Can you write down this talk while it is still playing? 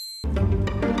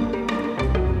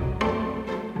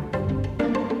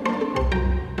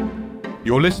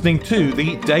You're listening to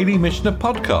the Daily Mishnah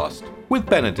Podcast with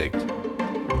Benedict.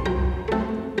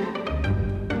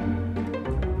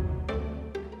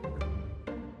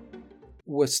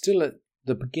 We're still at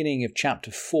the beginning of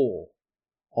chapter 4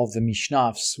 of the Mishnah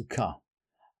of Sukkah.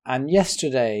 And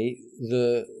yesterday,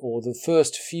 the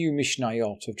first few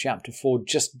Mishnayot of chapter 4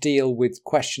 just deal with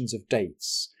questions of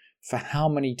dates. For how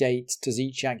many dates does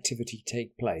each activity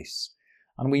take place?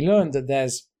 And we learned that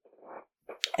there's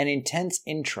an intense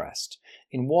interest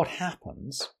in what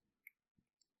happens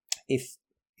if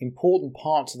important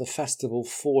parts of the festival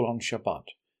fall on Shabbat.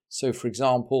 So, for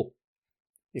example,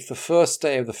 if the first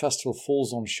day of the festival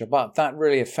falls on Shabbat, that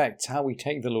really affects how we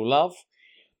take the lulav.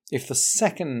 If the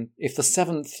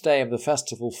seventh day of the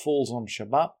festival falls on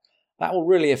Shabbat, that will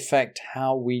really affect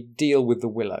how we deal with the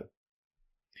willow.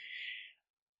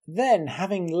 Then,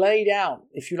 having laid out,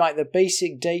 if you like, the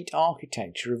basic date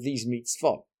architecture of these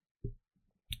mitzvot,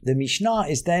 the Mishnah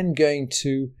is then going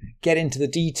to get into the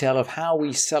detail of how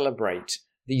we celebrate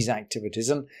these activities.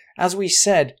 And as we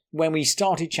said when we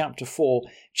started chapter 4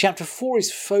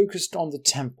 is focused on the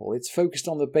temple. It's focused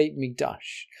on the Beit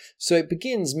Mikdash. So it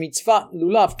begins, mitzvah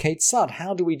lulav ketzad.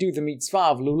 How do we do the mitzvah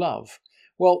of lulav?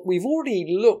 Well, we've already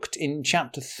looked in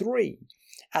chapter 3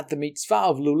 at the mitzvah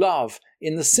of lulav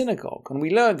in the synagogue. And we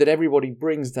learned that everybody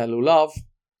brings their lulav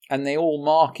and they all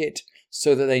mark it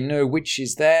so that they know which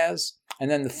is theirs. And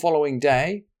then the following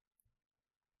day,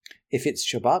 if it's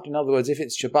Shabbat, in other words, if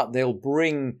it's Shabbat, they'll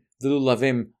bring the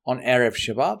lulavim on Erev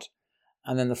Shabbat.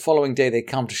 And then the following day they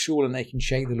come to shul and they can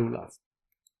shake the lulav.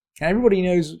 And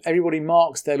everybody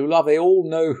marks their lulav. They all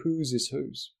know whose is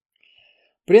whose.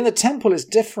 But in the temple it's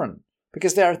different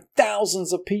because there are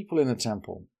thousands of people in the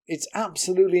temple. It's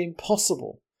absolutely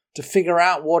impossible to figure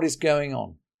out what is going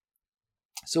on.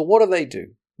 So what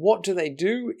do? What do they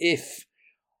do if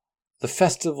the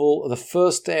first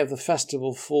day of the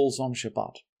festival falls on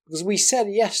Shabbat? Because we said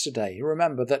yesterday,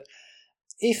 remember, that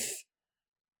if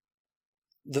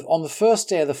on the first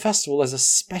day of the festival there's a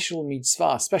special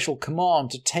mitzvah, a special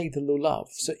command to take the lulav.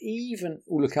 So even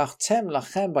ulekachtem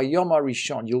lachem bayom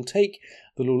harishon, you'll take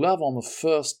the lulav on the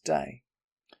first day.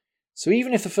 So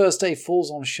even if the first day falls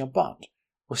on Shabbat,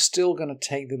 we're still going to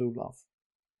take the lulav.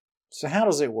 So how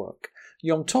does it work?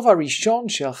 Yom tov harishon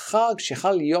shel chag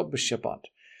shechal liyot b'Shabbat.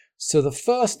 So the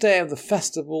first day of the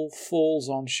festival falls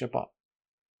on Shabbat.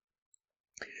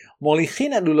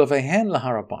 Molichin et lulavehen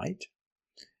lahar habayit.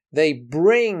 They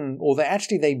bring their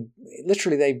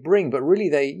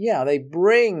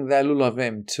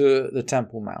lulavim to the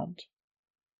Temple Mount.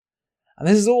 And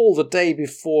this is all the day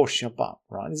before Shabbat,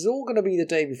 right? This is all going to be the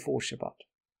day before Shabbat.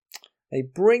 They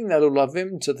bring their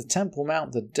lulavim to the Temple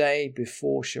Mount the day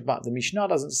before Shabbat. The Mishnah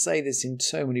doesn't say this in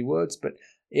so many words, but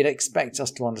it expects us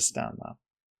to understand that.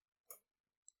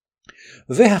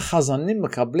 Ve'hachazanim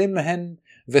makablim mehen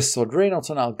ve'sodrein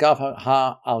oton al gav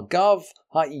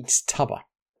ha'itstaba.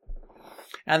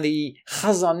 And the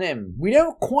chazanim, we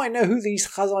don't quite know who these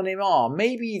chazanim are.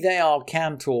 Maybe they are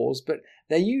cantors, but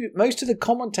most of the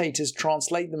commentators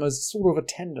translate them as sort of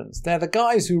attendants. They're the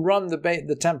guys who run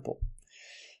the temple.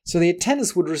 So the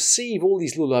attendants would receive all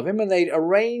these lulavim and they'd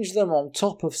arrange them on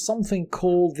top of something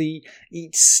called the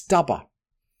itstaba.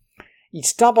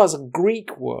 Itstaba is a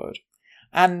Greek word.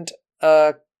 And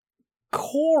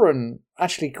Koren,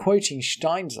 actually quoting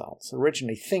Steinsaltz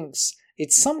originally, thinks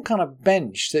it's some kind of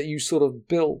bench that you sort of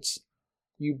build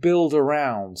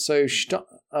around. So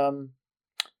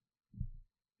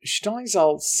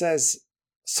Steinsaltz says,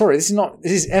 this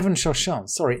is Evan Shoshan.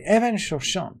 Evan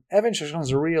Shoshan. Evan Shoshan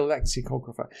is a real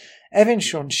lexicographer. Evan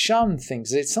Shoshan thinks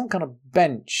that it's some kind of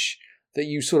bench that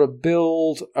you sort of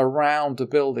build around the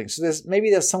building. So there's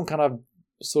some kind of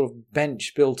sort of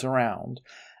bench built around,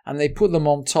 and they put them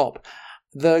on top.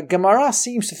 The Gemara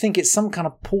seems to think it's some kind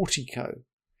of portico.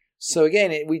 So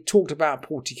again, we talked about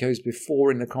porticos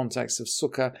before in the context of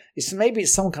Sukkah. Maybe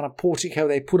it's some kind of portico,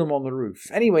 they put them on the roof.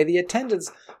 Anyway, the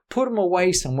attendants put them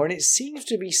away somewhere, and it seems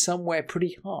to be somewhere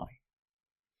pretty high.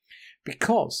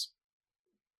 Because,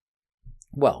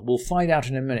 well, we'll find out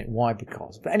in a minute why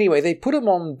because. But anyway, they put them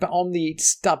on the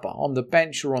staba, on the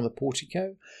bench or on the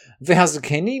portico.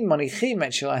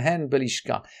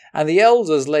 And the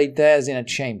elders laid theirs in a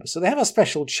chamber. So they have a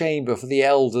special chamber for the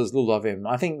elders, lulavim.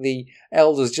 I think the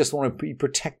elders just want to be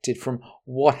protected from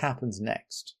what happens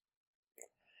next.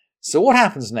 So what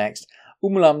happens next?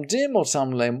 Umlamdim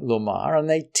otam lomar, and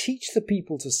they teach the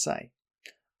people to say,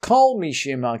 Kol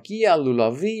mishimagia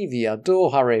lulavi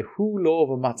viado harehu lo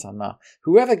v'matana.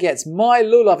 Whoever gets my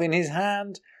lulav in his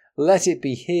hand, let it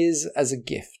be his as a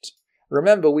gift.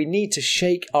 Remember, we need to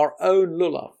shake our own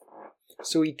lulav.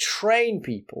 So we train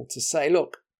people to say,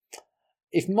 look,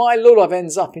 if my lulav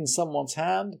ends up in someone's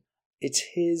hand, it's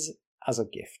his as a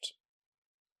gift.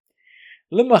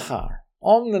 L'machar,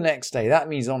 on the next day, that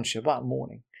means on Shabbat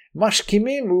morning,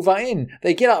 mashkimin muva'in,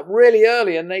 they get up really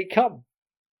early and they come.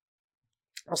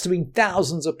 Must have been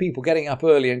thousands of people getting up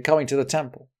early and coming to the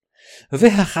temple. And the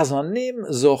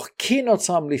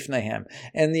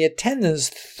attendants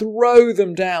throw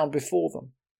them down before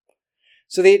them.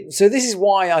 So this is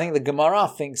why I think the Gemara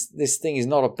thinks this thing is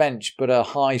not a bench but a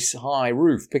high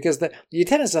roof, because the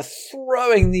attendants are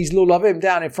throwing these lulavim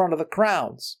down in front of the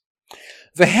crowds.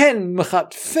 And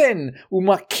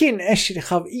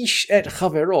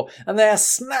they are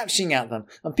snatching at them,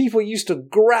 and people used to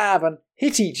grab and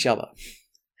hit each other.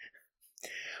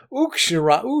 And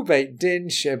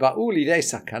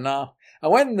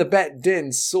when the Bet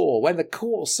Din saw, when the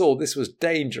court saw this was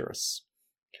dangerous,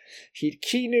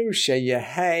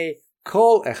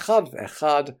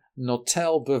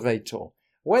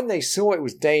 when they saw it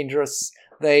was dangerous,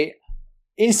 they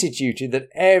instituted that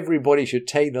everybody should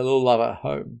take the lulav at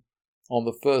home on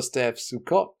the first day of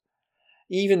Sukkot,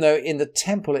 even though in the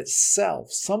temple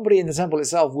itself, somebody in the temple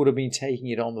itself would have been taking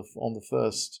it on the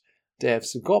first day of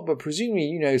Sukkot, but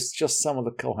presumably, it's just some of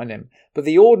the Kohanim. But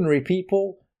the ordinary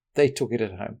people, they took it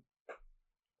at home.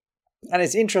 And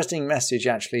it's an interesting message,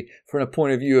 actually, from a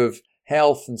point of view of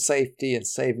health and safety and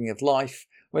saving of life.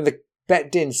 When the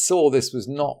Bet Din saw this was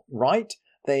not right,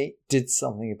 they did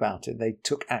something about it. They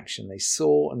took action. They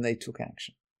saw and they took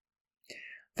action.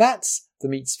 That's the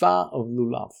mitzvah of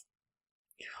lulav.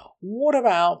 What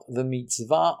about the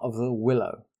mitzvah of the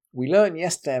willow? We learned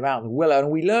yesterday about the willow,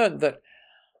 and we learned that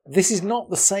this is not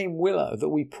the same willow that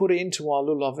we put into our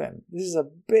lulavim. This is a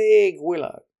big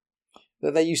willow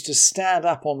that they used to stand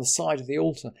up on the side of the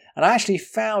altar. And I actually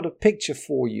found a picture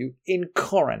for you in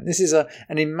Koren. This is an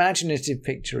imaginative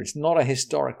picture. It's not a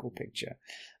historical picture.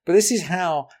 But this is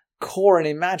how Koren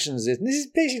imagines it. And this is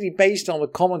basically based on the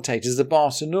commentators, the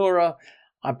Bartanura.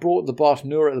 I brought the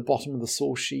Bartanura at the bottom of the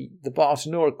source sheet. The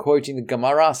Bartanura, quoting the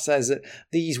Gemara, says that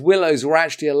these willows were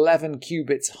actually 11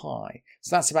 cubits high.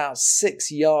 So that's about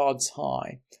 6 yards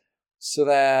high. So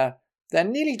they're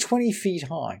nearly 20 feet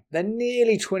high. They're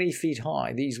nearly 20 feet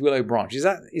high, these willow branches.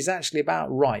 That is actually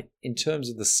about right in terms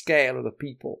of the scale of the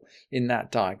people in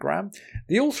that diagram.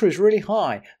 The altar is really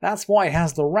high. That's why it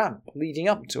has the ramp leading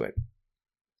up to it.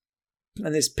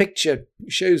 And this picture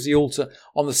shows the altar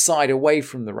on the side away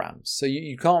from the ramp. So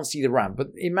you can't see the ramp.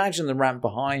 But imagine the ramp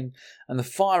behind, and the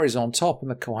fire is on top, and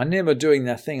the Kohanim are doing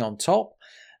their thing on top.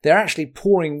 They're actually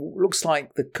pouring, looks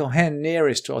like the Kohen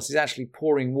nearest to us is actually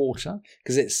pouring water,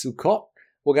 because it's Sukkot.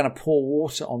 We're going to pour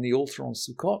water on the altar on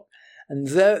Sukkot. And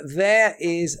there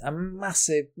is a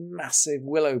massive, massive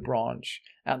willow branch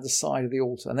at the side of the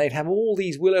altar. And they'd have all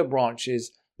these willow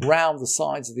branches round the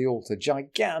sides of the altar,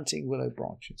 gigantic willow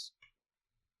branches.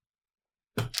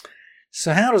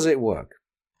 So how does it work?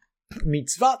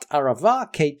 Mitzvat arava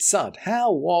keitzad. How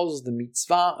was the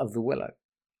mitzvah of the willow?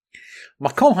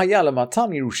 Makom haya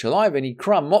lematam Yerushalayim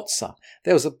v'nikra Motza.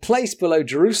 There was a place below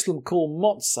Jerusalem called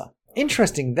Motza.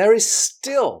 Interesting, there is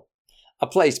still a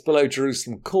place below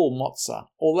Jerusalem called Motza.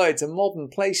 Although it's a modern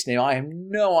place now, I have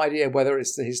no idea whether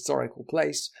it's the historical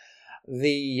place.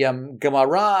 The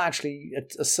Gemara actually,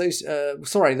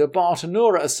 the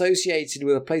Bartanura associated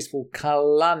with a place called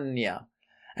Kalanya.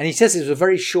 And he says it's a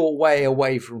very short way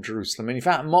away from Jerusalem. And in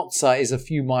fact, Motza is a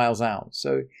few miles out.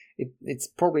 So it's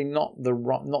probably not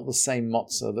the same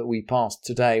Motza that we passed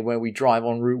today where we drive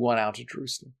on Route 1 out of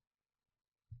Jerusalem.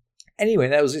 Anyway,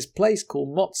 there was this place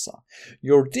called Motza.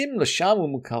 Yordim l'sham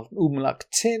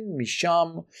umlaktin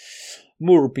misham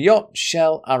murbiot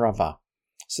shel arava.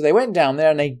 So they went down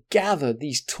there and they gathered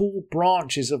these tall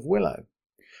branches of willow.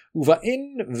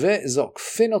 Uva'in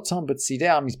ve'zokfin otam b'tzidei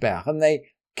hamizbeach. And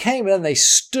they came and they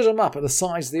stood them up at the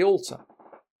sides of the altar.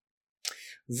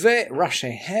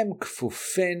 Ve'rashehem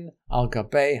kfufin al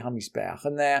gabei hamizbeach.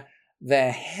 And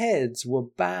their heads were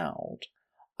bowed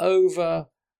over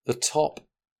the top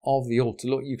of the altar.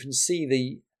 Look, you can see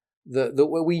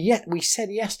we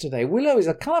said yesterday, willow is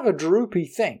a kind of a droopy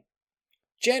thing.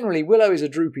 Generally, willow is a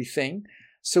droopy thing,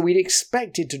 so we'd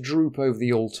expect it to droop over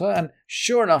the altar. And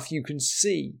sure enough, you can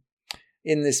see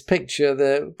in this picture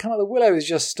the willow is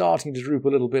just starting to droop a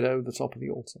little bit over the top of the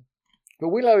altar. But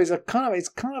willow is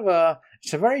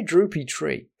it's a very droopy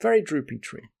tree, very droopy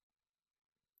tree.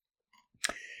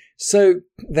 So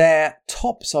their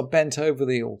tops are bent over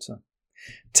the altar.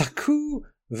 Taku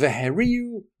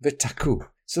veheriu v'taku.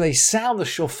 So they sound the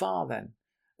shofar then.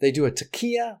 They do a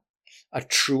tekiah, a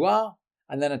truah,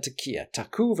 and then a tekiah.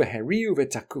 Taku veheriu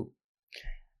v'taku.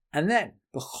 And then,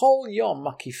 b'chol yom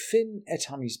makifin et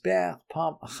hamizbeach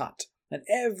pam achat. And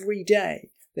every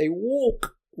day they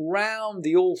walk round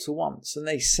the altar once and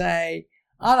they say,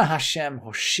 Ana Hashem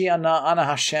Hoshiana, Ana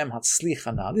Hashem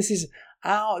Hatzlichana.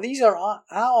 These are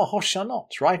our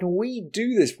Hoshanot, right? And we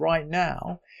do this right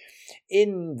now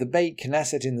in the Beit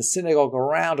Knesset, in the synagogue,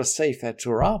 around a Sefer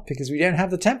Torah, because we don't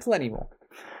have the temple anymore.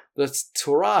 The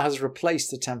Torah has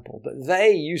replaced the temple, but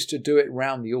they used to do it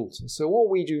round the altar. So what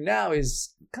we do now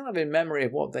is kind of in memory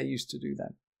of what they used to do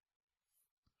then.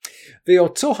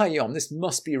 Ve'oto hayom, this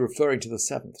must be referring to the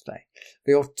seventh day.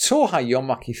 Ve'oto hayom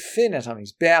makifin et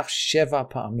hamizbeach sheva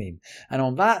pa'amim. And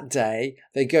on that day,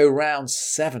 they go round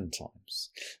 7 times.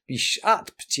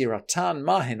 Bishat p'tiratan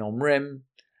mahin omrim.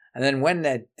 And then when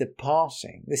they're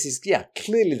departing, this is,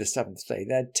 clearly the seventh day.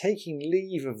 They're taking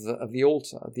leave of the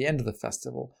altar at the end of the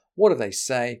festival. What do they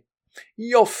say?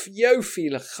 Yofi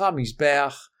lecha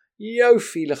mizbeach,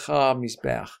 yofi lecha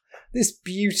mizbeach. This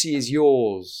beauty is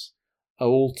yours, O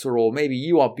altar, or maybe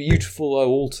you are beautiful, O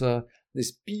altar.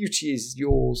 This beauty is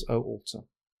yours, O altar.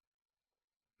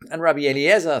 And Rabbi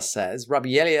Eliezer says, Rabbi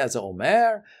Eliezer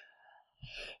Omer,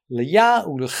 Leya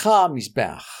ulecha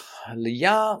mizbeach.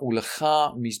 Leya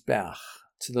ulecha mizbeach.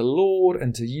 To the Lord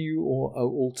and to you, O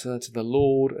altar, to the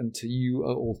Lord and to you,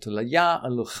 O altar. Leya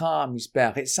ulecha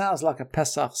mizbeach. It sounds like a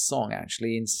Pesach song,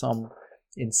 actually, in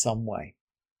some way.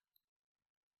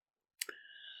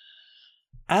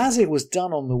 As it was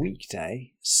done on the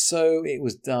weekday, so it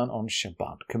was done on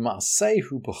Shabbat.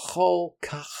 K'ma'asehu b'chol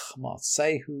kach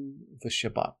ma'asehu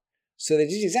v'Shabbat. So they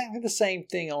did exactly the same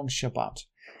thing on Shabbat.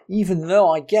 Even though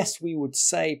I guess we would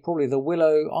say probably the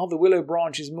willow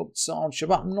branches muktzah on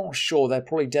Shabbat? I'm not sure. They're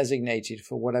probably designated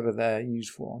for whatever they're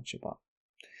used for on Shabbat.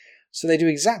 So they do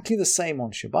exactly the same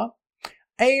on Shabbat.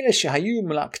 Eile shehayu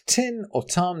melaktin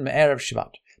otam me'erev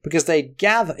Shabbat. Because they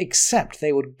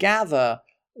would gather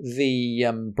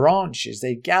the branches,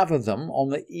 they gather them on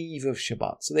the eve of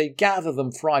Shabbat. So they gather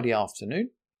them Friday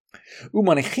afternoon.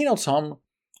 Umanichin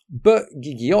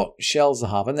gigiot shel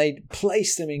zahav, and they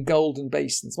place them in golden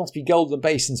basins. Must be golden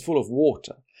basins full of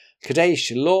water. Kadei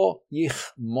shelo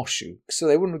yich moshu, so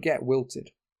they wouldn't get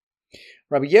wilted.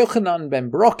 Rabbi Yochanan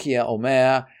ben Brokia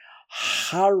Omer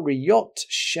hariyot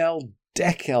shel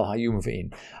dekel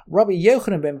hayumavin. Rabbi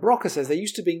Yochanan ben Brokia says they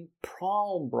used to be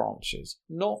palm branches,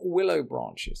 not willow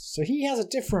branches. So he has a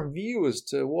different view as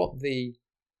to what the...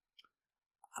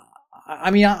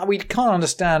 we can't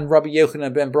understand Rabbi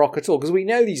Yochanan ben Brokia at all, because we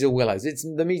know these are willows.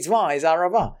 The mitzvah is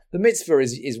aravah. The mitzvah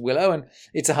is willow, and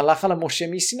it's a halacha la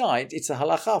Moshe Sinai. It's a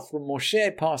halacha from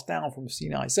Moshe passed down from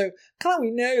Sinai. So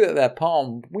we know that they're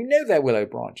palm, we know they're willow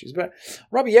branches. But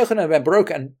Rabbi Yochanan ben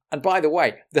Brokia, and by the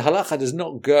way, the halacha does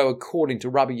not go according to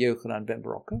Rabbi Yochanan ben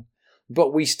Brokia,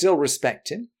 but we still respect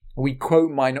him. We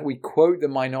quote the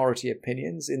minority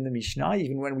opinions in the Mishnah,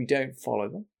 even when we don't follow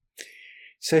them.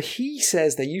 So he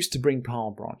says they used to bring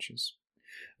palm branches.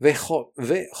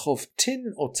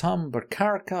 Ve'chovtin otam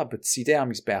b'karka b'tzidei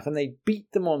hamizbeach, and they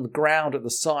beat them on the ground at the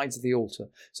sides of the altar.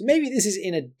 So maybe this is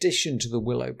in addition to the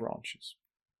willow branches.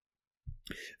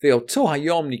 Ve'oto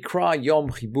hayom nikra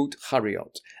yom chibut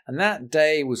chariot, and that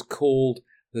day was called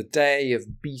the day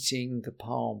of beating the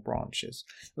palm branches.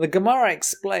 The Gemara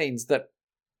explains that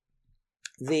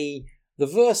the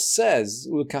verse says,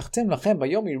 "Ulekachtem lachem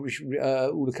bayomi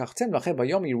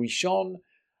rishon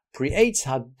pri'etz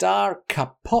hadar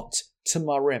kapot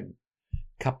tamarim."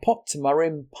 Kapot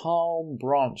tamarim, palm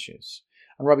branches.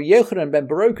 And Rabbi Yochanan ben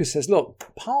Brokia says,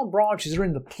 look, palm branches are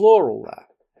in the plural there.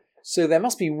 So there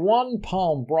must be one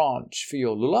palm branch for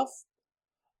your lulav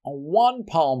and one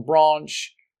palm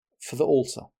branch for the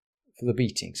altar, for the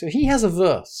beating. So he has a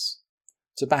verse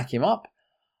to back him up,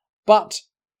 but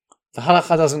the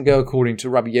halacha doesn't go according to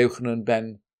Rabbi Yochanan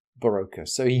ben Brokia.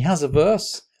 So he has a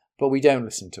verse, but we don't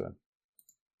listen to him.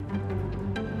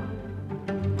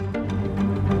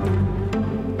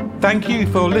 Thank you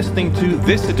for listening to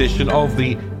this edition of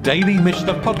the Daily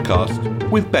Mishnah Podcast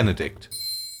with Benedict.